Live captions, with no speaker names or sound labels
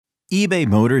eBay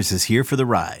Motors is here for the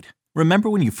ride. Remember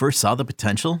when you first saw the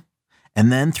potential?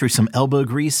 And then through some elbow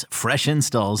grease, fresh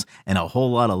installs, and a whole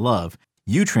lot of love,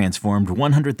 you transformed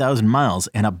 100,000 miles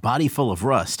and a body full of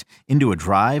rust into a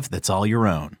drive that's all your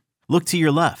own. Look to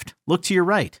your left. Look to your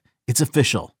right. It's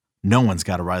official. No one's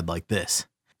got a ride like this.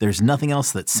 There's nothing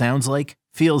else that sounds like,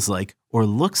 feels like, or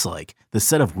looks like the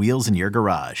set of wheels in your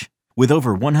garage. With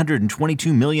over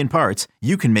 122 million parts,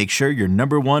 you can make sure your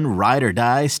number one ride or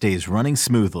die stays running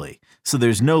smoothly. So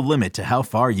there's no limit to how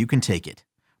far you can take it.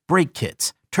 Brake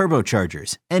kits,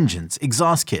 turbochargers, engines,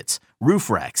 exhaust kits, roof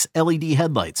racks, LED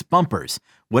headlights, bumpers,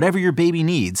 whatever your baby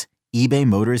needs, eBay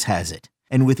Motors has it.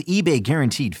 And with eBay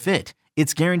Guaranteed Fit,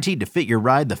 it's guaranteed to fit your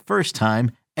ride the first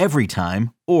time, every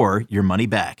time, or your money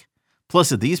back.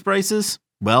 Plus at these prices,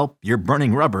 well, you're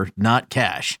burning rubber, not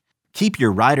cash. Keep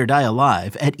your ride or die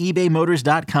alive at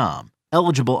ebaymotors.com.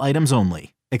 Eligible items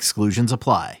only. Exclusions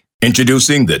apply.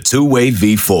 Introducing the two-way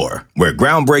V4, where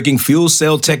groundbreaking fuel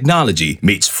cell technology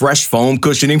meets fresh foam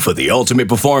cushioning for the ultimate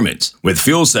performance. With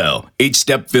fuel cell, each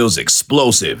step feels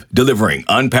explosive, delivering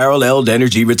unparalleled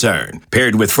energy return.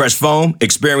 Paired with fresh foam,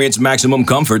 experience maximum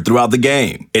comfort throughout the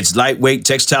game. Its lightweight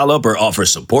textile upper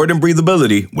offers support and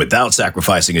breathability without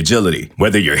sacrificing agility.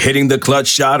 Whether you're hitting the clutch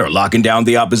shot or locking down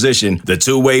the opposition, the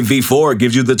two-way V4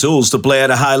 gives you the tools to play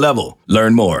at a high level.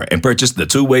 Learn more and purchase the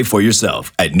two-way for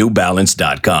yourself at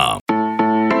newbalance.com.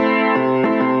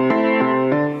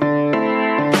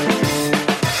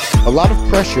 A lot of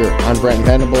pressure on Brent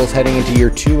Venables heading into year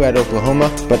 2 at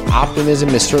Oklahoma, but optimism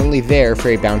is certainly there for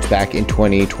a bounce back in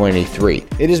 2023.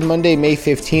 It is Monday, May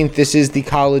 15th. This is the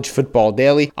College Football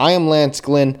Daily. I am Lance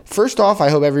Glynn. First off, I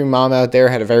hope every mom out there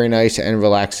had a very nice and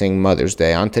relaxing Mother's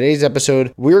Day. On today's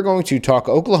episode, we're going to talk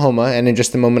Oklahoma, and in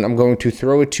just a moment, I'm going to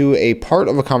throw it to a part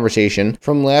of a conversation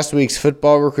from last week's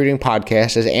football recruiting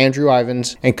podcast as Andrew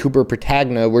Ivins and Cooper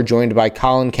Patagna were joined by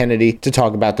Colin Kennedy to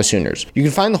talk about the Sooners. You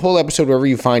can find the whole episode wherever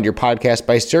you find your podcast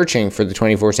by searching for the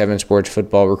 24/7 Sports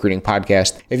Football Recruiting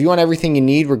Podcast. If you want everything you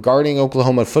need regarding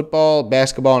Oklahoma football,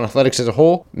 basketball, and athletics as a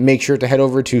whole, make sure to head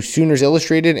over to Sooners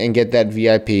Illustrated and get that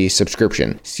VIP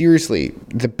subscription. Seriously,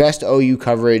 the best OU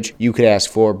coverage you could ask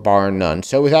for, bar none.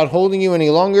 So without holding you any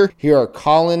longer, here are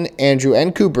Colin, Andrew,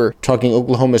 and Cooper talking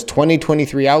Oklahoma's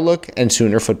 2023 outlook and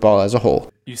Sooner football as a whole.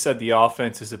 You said the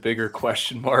offense is a bigger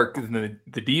question mark than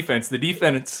the defense. The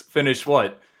defense finished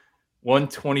what?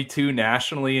 122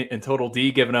 nationally in total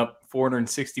D, giving up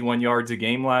 461 yards a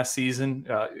game last season.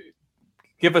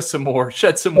 Give us some more,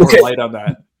 shed some more light on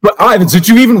that. But Ivan, did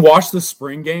you even watch the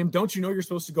spring game? Don't you know you're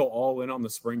supposed to go all in on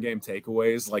the spring game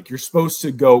takeaways? Like, you're supposed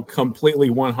to go completely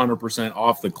 100%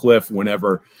 off the cliff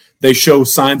whenever they show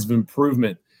signs of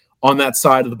improvement on that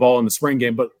side of the ball in the spring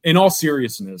game. But in all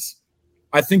seriousness,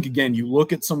 I think, again, you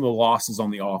look at some of the losses on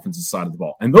the offensive side of the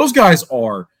ball, and those guys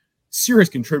are serious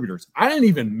contributors. I didn't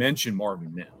even mention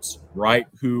Marvin Mims, right,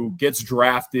 who gets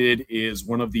drafted, is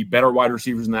one of the better wide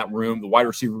receivers in that room. The wide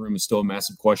receiver room is still a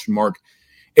massive question mark.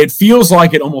 It feels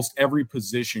like at almost every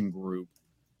position group,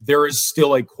 there is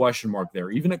still a question mark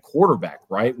there, even at quarterback,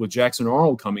 right, with Jackson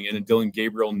Arnold coming in and Dylan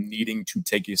Gabriel needing to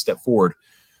take a step forward.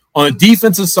 On the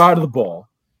defensive side of the ball,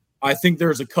 I think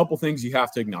there's a couple things you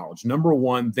have to acknowledge. Number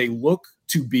one, they look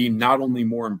to be not only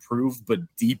more improved, but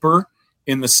deeper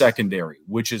in the secondary,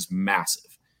 which is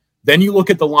massive. Then you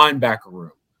look at the linebacker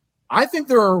room. I think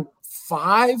there are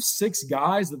 5-6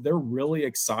 guys that they're really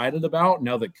excited about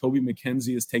now that Kobe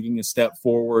McKenzie is taking a step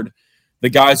forward. The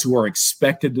guys who are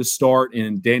expected to start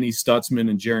in Danny Stutzman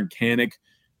and Jaron Kanik,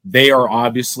 they are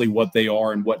obviously what they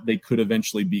are and what they could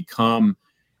eventually become.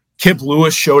 Kip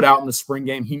Lewis showed out in the spring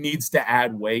game. He needs to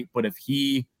add weight, but if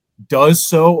he does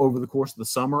so over the course of the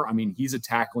summer, I mean, he's a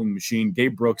tackling machine.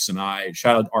 Gabe Brooks and I,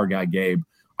 shout out to our guy Gabe,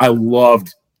 I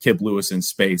loved Kip Lewis in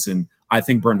space, and I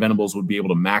think Brent Venables would be able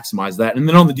to maximize that. And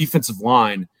then on the defensive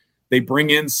line, they bring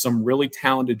in some really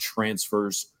talented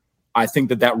transfers. I think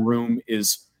that room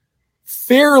is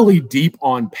fairly deep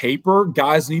on paper.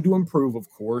 Guys need to improve, of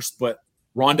course, but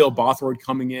Rondell Bothroyd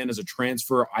coming in as a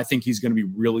transfer, I think he's going to be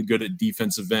really good at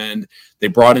defensive end. They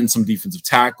brought in some defensive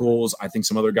tackles. I think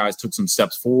some other guys took some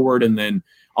steps forward. And then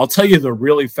I'll tell you the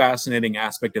really fascinating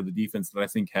aspect of the defense that I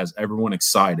think has everyone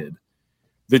excited.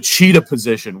 The cheetah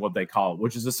position, what they call it,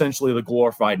 which is essentially the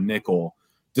glorified nickel.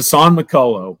 Desan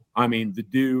McCullough, I mean, the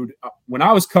dude, when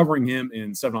I was covering him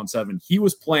in 7-on-7, he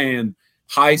was playing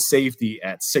high safety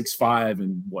at 6'5"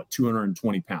 and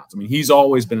 220 pounds. I mean, he's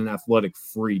always been an athletic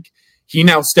freak. He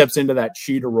now steps into that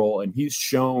cheetah role, and he's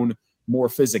shown more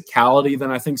physicality than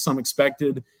I think some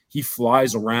expected. He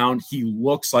flies around. He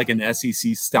looks like an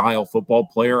SEC-style football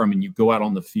player. I mean, you go out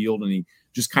on the field, and he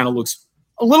just kind of looks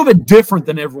a little bit different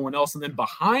than everyone else. And then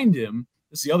behind him,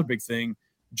 this is the other big thing,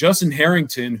 Justin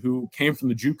Harrington, who came from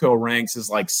the JUCO ranks, is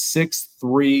like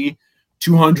 6'3",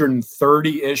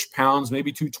 230-ish pounds,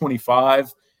 maybe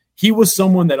 225. He was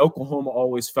someone that Oklahoma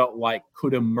always felt like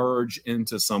could emerge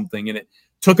into something, and it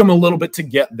took him a little bit to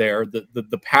get there.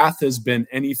 The path has been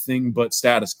anything but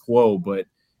status quo, but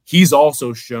he's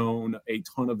also shown a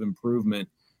ton of improvement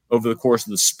over the course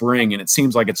of the spring, and it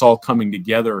seems like it's all coming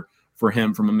together for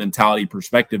him from a mentality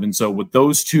perspective. And so with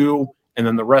those two and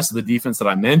then the rest of the defense that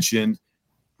I mentioned,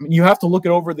 I mean, you have to look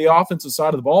at over the offensive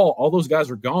side of the ball. All those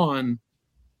guys are gone.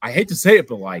 I hate to say it,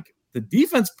 but like the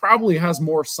defense probably has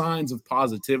more signs of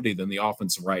positivity than the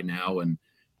offense right now, and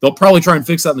they'll probably try and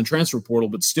fix that in the transfer portal,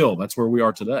 but still, that's where we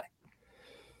are today.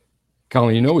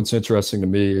 Colin, what's interesting to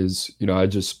me is, I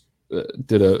just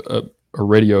did a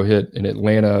radio hit in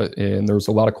Atlanta, and there was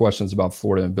a lot of questions about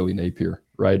Florida and Billy Napier,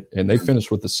 right? And they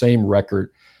finished with the same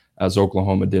record as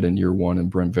Oklahoma did in year one and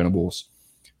Brent Venables.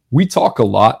 We talk a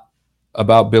lot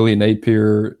about Billy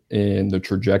Napier and the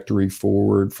trajectory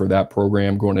forward for that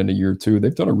program going into year two.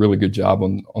 They've done a really good job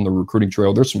on the recruiting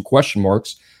trail. There's some question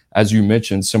marks, as you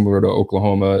mentioned, similar to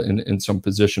Oklahoma in some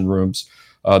position rooms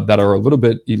that are a little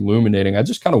bit illuminating. I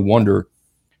just kind of wonder,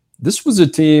 this was a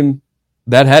team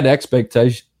that had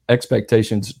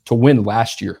expectations to win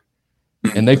last year,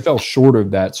 and they fell short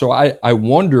of that. So I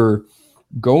wonder,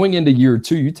 going into year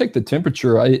two, you take the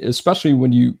temperature, especially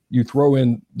when you throw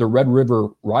in the Red River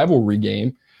rivalry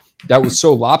game that was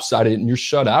so lopsided and you're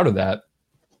shut out of that.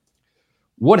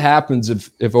 What happens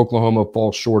if Oklahoma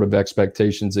falls short of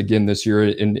expectations again this year,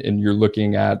 and you're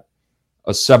looking at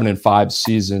a 7-5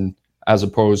 season as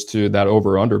opposed to that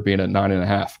over/under being at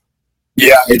 9.5?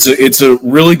 Yeah, it's a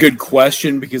really good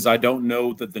question, because I don't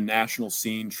know that the national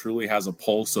scene truly has a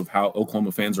pulse of how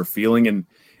Oklahoma fans are feeling.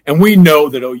 And we know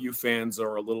that OU fans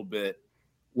are a little bit,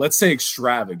 let's say,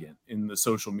 extravagant in the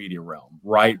social media realm,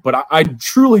 right? But I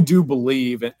truly do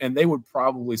believe, and they would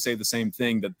probably say the same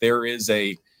thing, that there is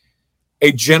a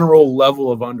general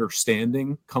level of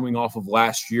understanding coming off of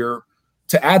last year.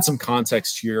 To add some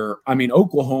context here, I mean,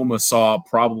 Oklahoma saw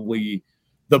probably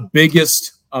the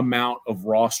biggest amount of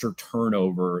roster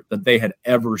turnover that they had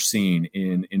ever seen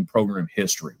in program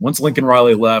history. Once Lincoln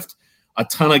Riley left, a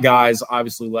ton of guys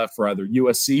obviously left for either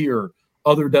USC or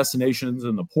other destinations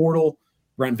in the portal.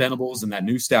 Brent Venables and that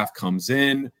new staff comes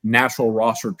in. Natural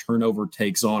roster turnover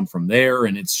takes on from there,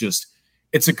 and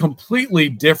it's a completely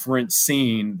different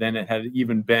scene than it had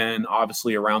even been,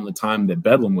 obviously, around the time that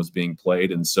Bedlam was being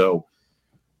played. And so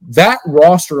that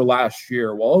roster last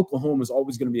year, while Oklahoma is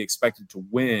always going to be expected to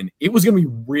win, it was going to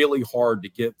be really hard to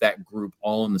get that group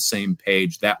all on the same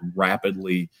page that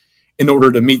rapidly in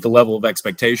order to meet the level of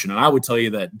expectation. And I would tell you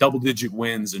that double-digit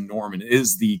wins in Norman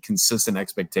is the consistent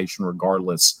expectation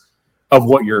regardless of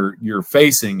what you're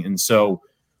facing. And so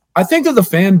I think that the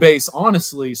fan base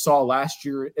honestly saw last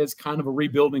year as kind of a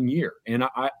rebuilding year. And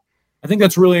I think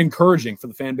that's really encouraging for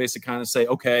the fan base to kind of say,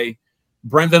 okay,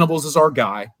 Brent Venables is our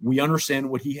guy. We understand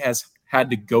what he has had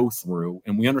to go through,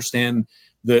 and we understand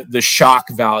the shock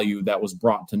value that was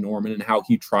brought to Norman and how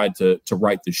he tried to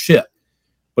right the ship.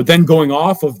 But then going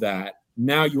off of that,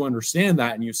 now you understand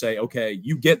that and you say, okay,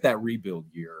 you get that rebuild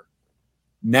year.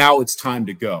 Now it's time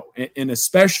to go. And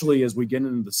especially as we get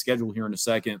into the schedule here in a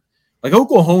second, like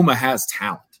Oklahoma has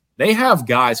talent. They have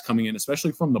guys coming in,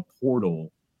 especially from the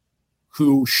portal,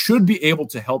 who should be able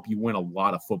to help you win a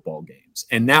lot of football games.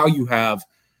 And now you have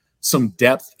some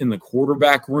depth in the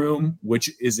quarterback room,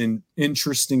 which is an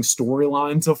interesting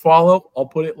storyline to follow. I'll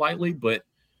put it lightly, but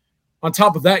on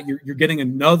top of that, you're getting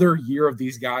another year of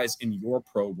these guys in your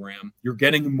program. You're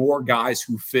getting more guys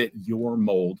who fit your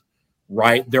mold,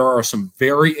 right? There are some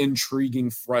very intriguing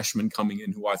freshmen coming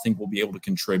in who I think will be able to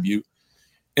contribute.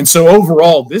 And so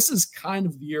overall, this is kind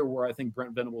of the year where I think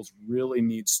Brent Venables really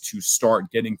needs to start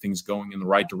getting things going in the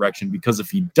right direction, because if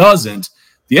he doesn't,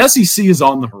 the SEC is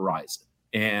on the horizon,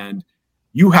 and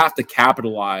you have to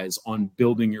capitalize on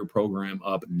building your program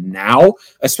up now,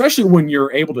 especially when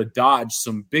you're able to dodge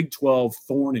some Big 12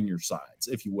 thorn in your sides,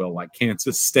 if you will, like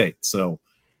Kansas State. So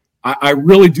I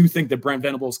really do think that Brent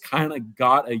Venables kind of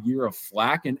got a year of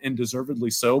flack, and deservedly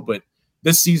so. But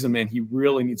this season, man, he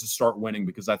really needs to start winning,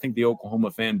 because I think the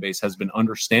Oklahoma fan base has been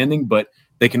understanding, but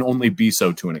they can only be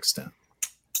so to an extent.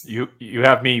 You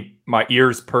have my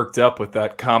ears perked up with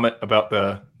that comment about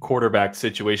the quarterback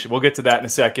situation. We'll get to that in a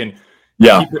second.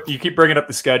 Yeah. You keep bringing up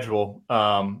the schedule,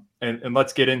 and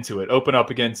let's get into it. Open up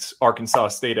against Arkansas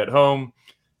State at home,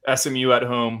 SMU at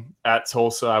home, at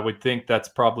Tulsa. I would think that's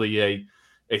probably a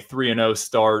 3-0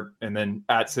 start, and then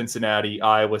at Cincinnati,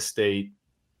 Iowa State,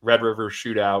 Red River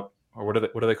Shootout, or what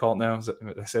do they call it now?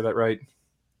 Did I say that right?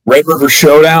 Red River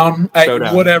Showdown.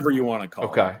 Whatever you want to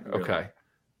call it. Okay.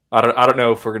 I don't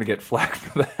know if we're going to get flack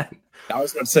for that. I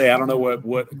was going to say, I don't know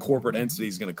what corporate entity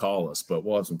is going to call us, but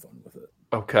we'll have some fun with it.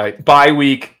 Okay. Bye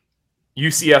week,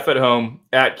 UCF at home,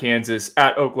 at Kansas,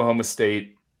 at Oklahoma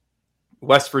State,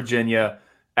 West Virginia,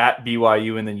 at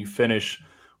BYU, and then you finish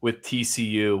with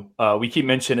TCU. We keep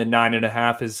mentioning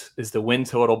 9.5 is the win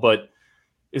total, but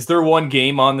is there one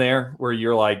game on there where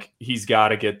you're like, he's got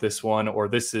to get this one, or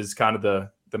this is kind of the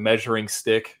measuring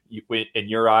stick in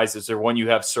your eyes? Is there one you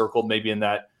have circled maybe in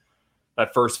that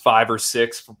first 5 or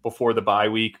 6 before the bye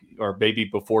week, or maybe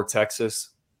before Texas?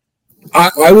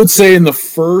 I would say in the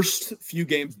first few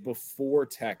games before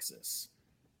Texas,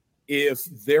 if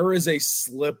there is a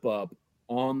slip up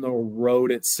on the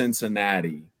road at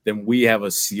Cincinnati, then we have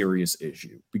a serious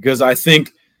issue, because I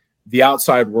think the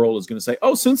outside world is going to say,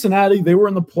 oh, Cincinnati, they were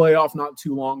in the playoff not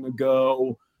too long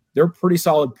ago. They're a pretty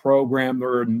solid program.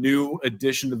 They're a new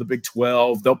addition to the Big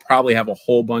 12. They'll probably have a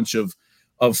whole bunch of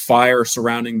fire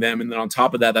surrounding them. And then on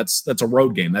top of that, that's a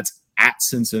road game. That's at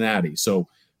Cincinnati. So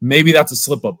maybe that's a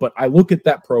slip up. But I look at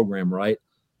that program, right?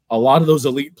 A lot of those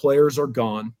elite players are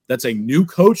gone. That's a new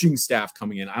coaching staff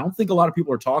coming in. I don't think a lot of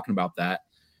people are talking about that.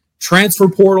 Transfer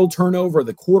portal turnover,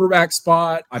 the quarterback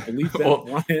spot, I believe Ben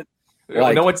Bryant.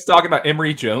 No one's talking about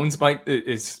Emory Jones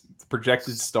is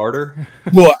projected starter.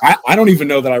 Well, I don't even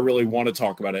know that I really want to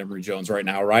talk about Emory Jones right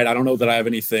now, right? I don't know that I have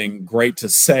anything great to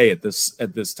say at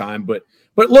this time, but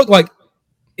look, like,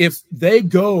 if they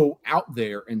go out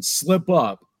there and slip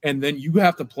up, and then you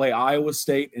have to play Iowa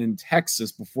State and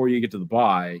Texas before you get to the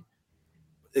bye,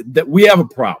 that we have a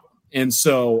problem. And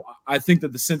so I think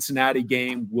that the Cincinnati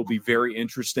game will be very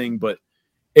interesting, but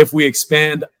if we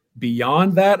expand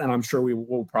beyond that, and I'm sure we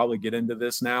will probably get into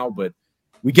this now, but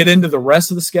we get into the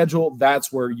rest of the schedule,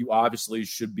 that's where you obviously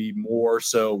should be more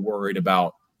so worried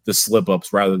about the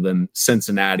slip-ups rather than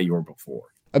Cincinnati or before.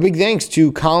 A big thanks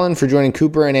to Colin for joining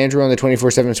Cooper and Andrew on the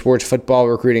 24/7 Sports Football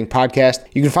Recruiting Podcast.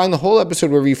 You can find the whole episode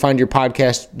wherever you find your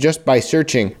podcast just by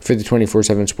searching for the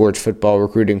 24/7 Sports Football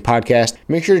Recruiting Podcast.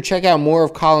 Make sure to check out more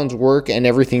of Colin's work and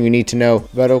everything you need to know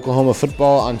about Oklahoma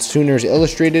football on Sooners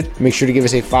Illustrated. Make sure to give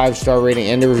us a 5-star rating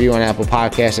and a review on Apple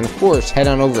Podcasts. And of course, head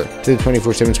on over to the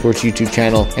 24/7 Sports YouTube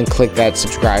channel and click that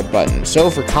subscribe button. So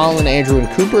for Colin, Andrew, and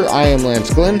Cooper, I am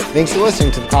Lance Glenn. Thanks for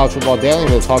listening to the College Football Daily,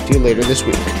 and we'll talk to you later this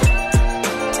week.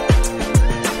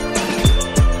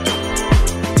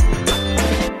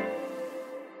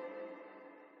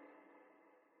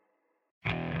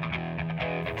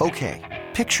 Okay,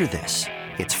 picture this.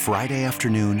 It's Friday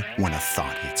afternoon when a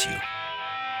thought hits you.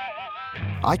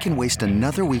 I can waste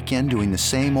another weekend doing the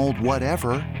same old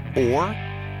whatever, or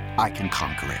I can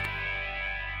conquer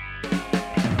it.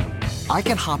 I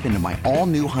can hop into my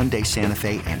all-new Hyundai Santa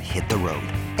Fe and hit the road.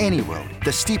 Any road.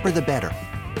 The steeper the better.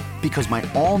 Because my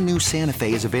all-new Santa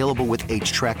Fe is available with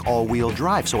H-Track all-wheel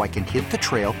drive, so I can hit the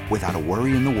trail without a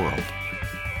worry in the world.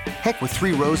 Heck, with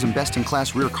 3 rows and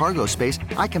best-in-class rear cargo space,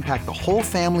 I can pack the whole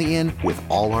family in with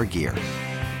all our gear.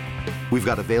 We've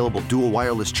got available dual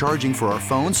wireless charging for our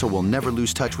phones, so we'll never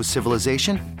lose touch with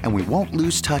civilization, and we won't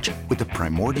lose touch with the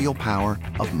primordial power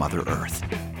of Mother Earth.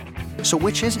 So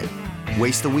which is it?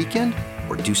 Waste the weekend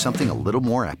or do something a little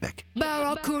more epic?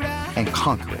 And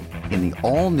conquer it in the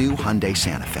all-new Hyundai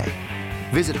Santa Fe.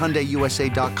 Visit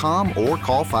HyundaiUSA.com or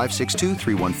call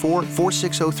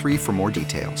 562-314-4603 for more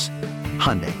details.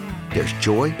 Hyundai, there's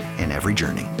joy in every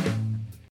journey.